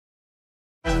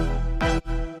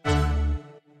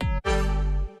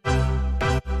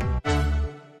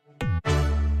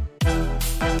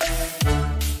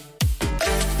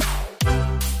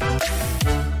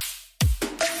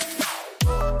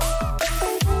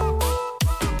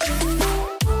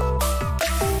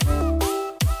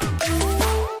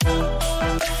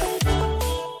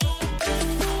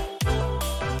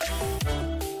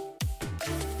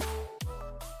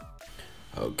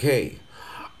Okay,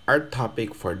 our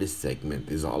topic for this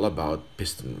segment is all about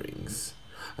piston rings.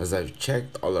 As I've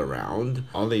checked all around,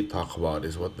 all they talk about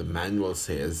is what the manual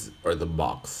says or the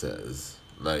box says.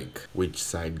 Like which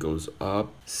side goes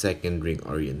up, second ring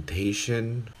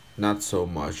orientation, not so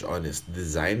much on its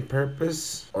design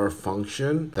purpose or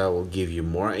function that will give you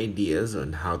more ideas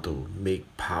on how to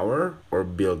make power or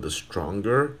build a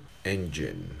stronger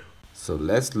engine. So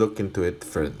let's look into it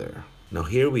further. Now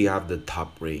here we have the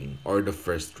top ring or the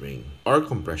first ring or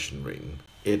compression ring.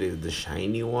 It is the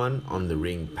shiny one on the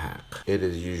ring pack. It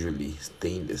is usually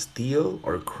stainless steel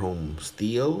or chrome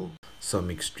steel.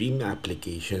 Some extreme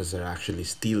applications are actually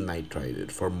steel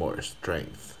nitrided for more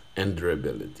strength and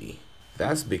durability.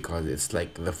 That's because it's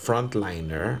like the front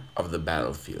liner of the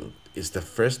battlefield. It's the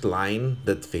first line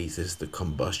that faces the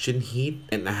combustion heat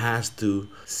and has to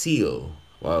seal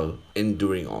while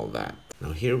enduring all that.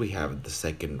 Now here we have the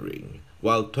second ring.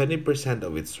 While 20%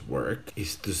 of its work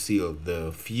is to seal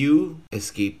the few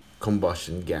escape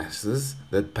combustion gases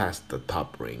that pass the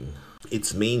top ring.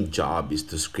 Its main job is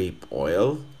to scrape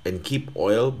oil and keep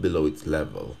oil below its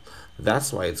level.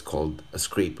 That's why it's called a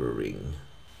scraper ring.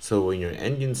 So when your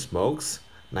engine smokes,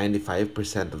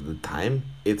 95% of the time,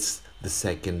 it's the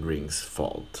second ring's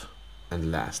fault.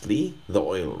 And lastly, the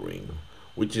oil ring,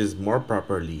 which is more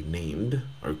properly named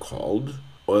or called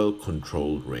oil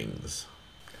control rings.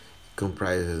 It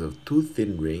comprises of two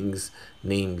thin rings,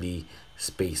 namely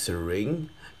spacer ring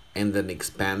and an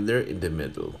expander in the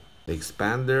middle. The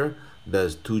expander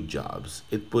does two jobs.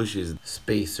 It pushes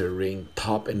spacer ring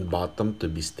top and bottom to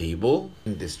be stable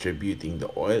and distributing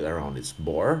the oil around its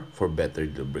bore for better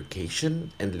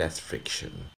lubrication and less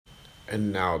friction.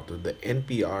 And now to the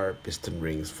NPR piston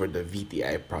rings for the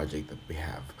VTI project that we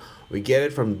have. We get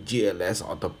it from GLS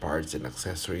Auto Parts and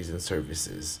Accessories and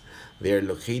Services. They are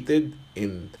located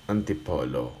in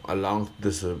Antipolo along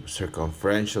the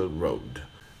circumferential road.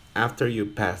 After you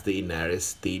pass the Inares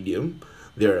Stadium,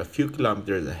 they are a few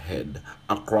kilometers ahead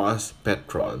across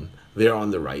Petron. They're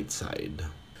on the right side.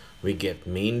 We get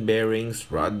main bearings,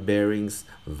 rod bearings,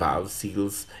 valve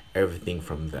seals, everything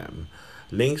from them.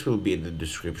 Links will be in the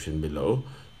description below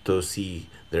to see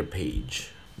their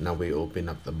page. Now we open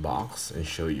up the box and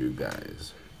show you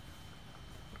guys.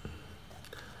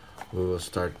 We will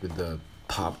start with the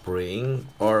top ring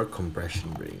or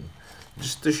compression ring.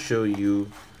 Just to show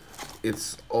you,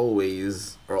 it's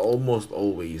always or almost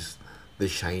always the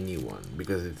shiny one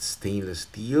because it's stainless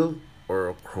steel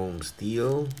or chrome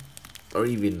steel or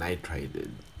even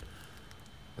nitrided.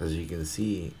 As you can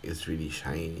see, it's really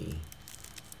shiny.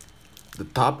 The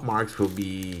top marks will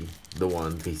be the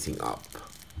one facing up,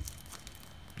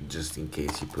 just in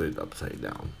case you put it upside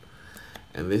down.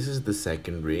 And this is the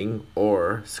second ring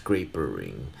or scraper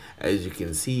ring. As you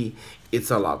can see, it's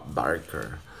a lot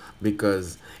darker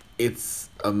because it's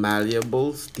a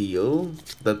malleable steel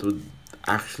that would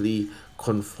actually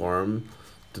conform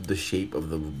to the shape of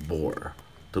the bore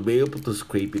to be able to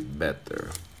scrape it better.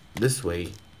 This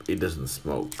way, it doesn't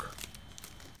smoke.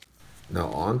 Now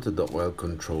on to the oil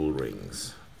control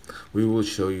rings. We will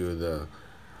show you the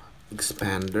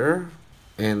expander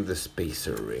and the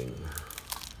spacer ring.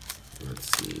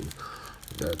 Let's see.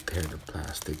 Gotta tear the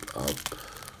plastic up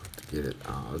to get it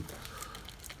out.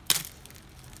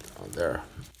 Oh, there.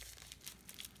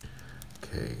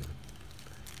 Okay.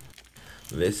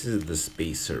 This is the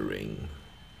spacer ring.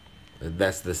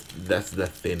 That's the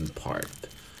thin part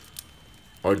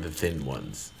or the thin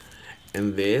ones.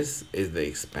 And this is the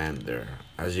expander.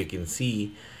 As you can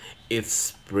see, it's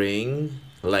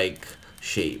spring-like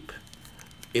shape.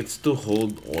 It's to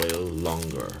hold oil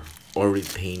longer or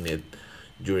retain it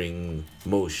during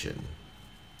motion.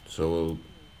 So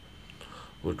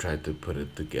we'll try to put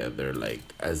it together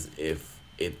like as if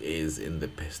it is in the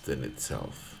piston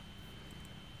itself.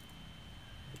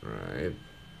 Right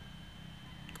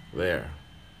there.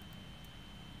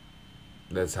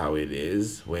 That's how it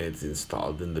is when it's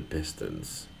installed in the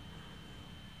pistons.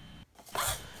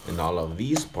 And all of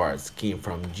these parts came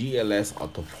from GLS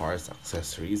Auto Parts,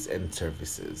 Accessories, and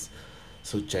Services.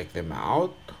 So check them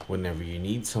out whenever you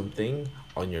need something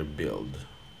on your build.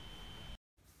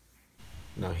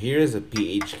 Now here is a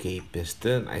PHK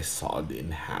piston I sawed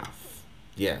in half.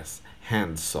 Yes,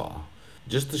 hand saw.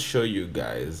 Just to show you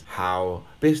guys how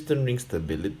piston ring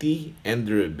stability and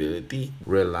durability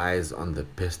relies on the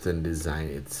piston design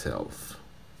itself.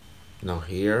 Now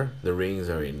here, the rings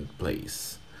are in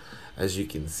place. As you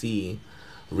can see,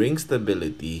 ring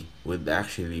stability would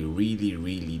actually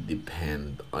really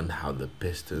depend on how the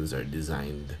pistons are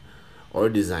designed or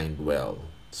designed well.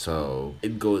 So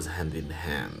it goes hand in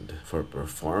hand for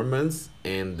performance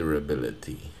and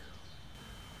durability.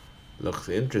 Looks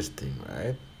interesting,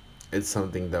 right? It's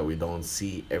something that we don't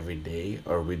see every day,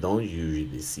 or we don't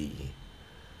usually see.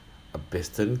 A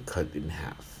piston cut in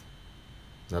half.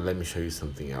 Now let me show you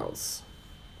something else.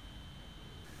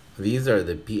 These are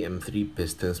the PM3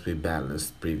 pistons we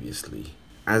balanced previously.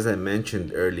 As I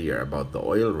mentioned earlier about the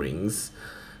oil rings,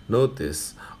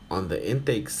 notice on the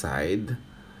intake side,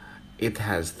 it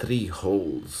has 3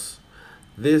 holes.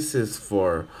 This is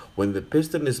for when the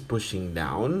piston is pushing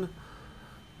down,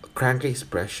 crankcase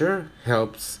pressure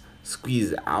helps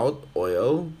squeeze out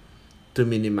oil to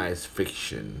minimize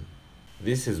friction.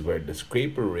 This is where the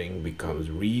scraper ring becomes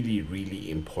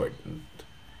really important.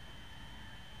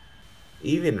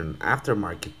 Even on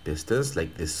aftermarket pistons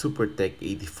like the SuperTech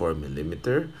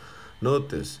 84mm,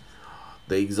 notice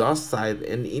the exhaust side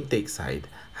and intake side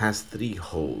has 3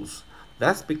 holes.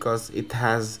 That's because it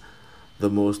has the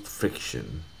most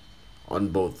friction on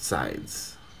both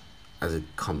sides as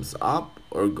it comes up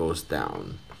or goes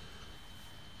down.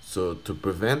 So to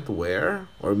prevent wear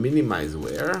or minimize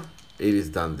wear, it is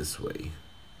done this way.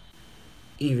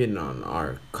 Even on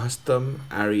our custom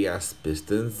Arias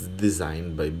pistons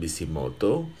designed by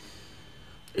Bisimoto,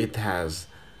 it has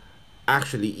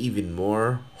actually even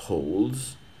more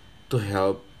holes to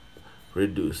help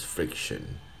reduce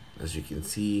friction. As you can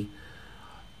see,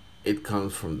 it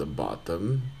comes from the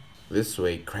bottom. This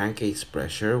way, crankcase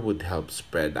pressure would help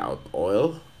spread out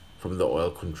oil from the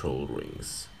oil control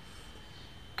rings.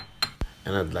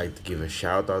 And I'd like to give a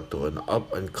shout out to an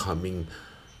up and coming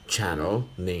channel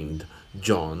named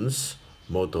John's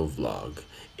Moto Vlog.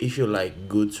 If you like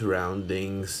good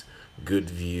surroundings, good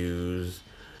views,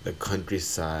 the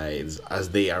countrysides, as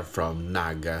they are from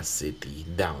Naga City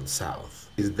down south.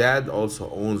 His dad also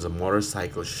owns a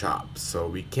motorcycle shop, so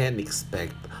we can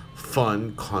expect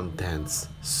fun contents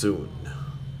soon.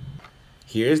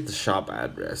 Here's the shop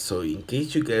address, so in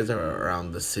case you guys are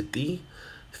around the city,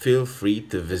 feel free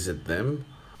to visit them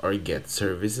or get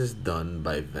services done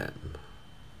by them.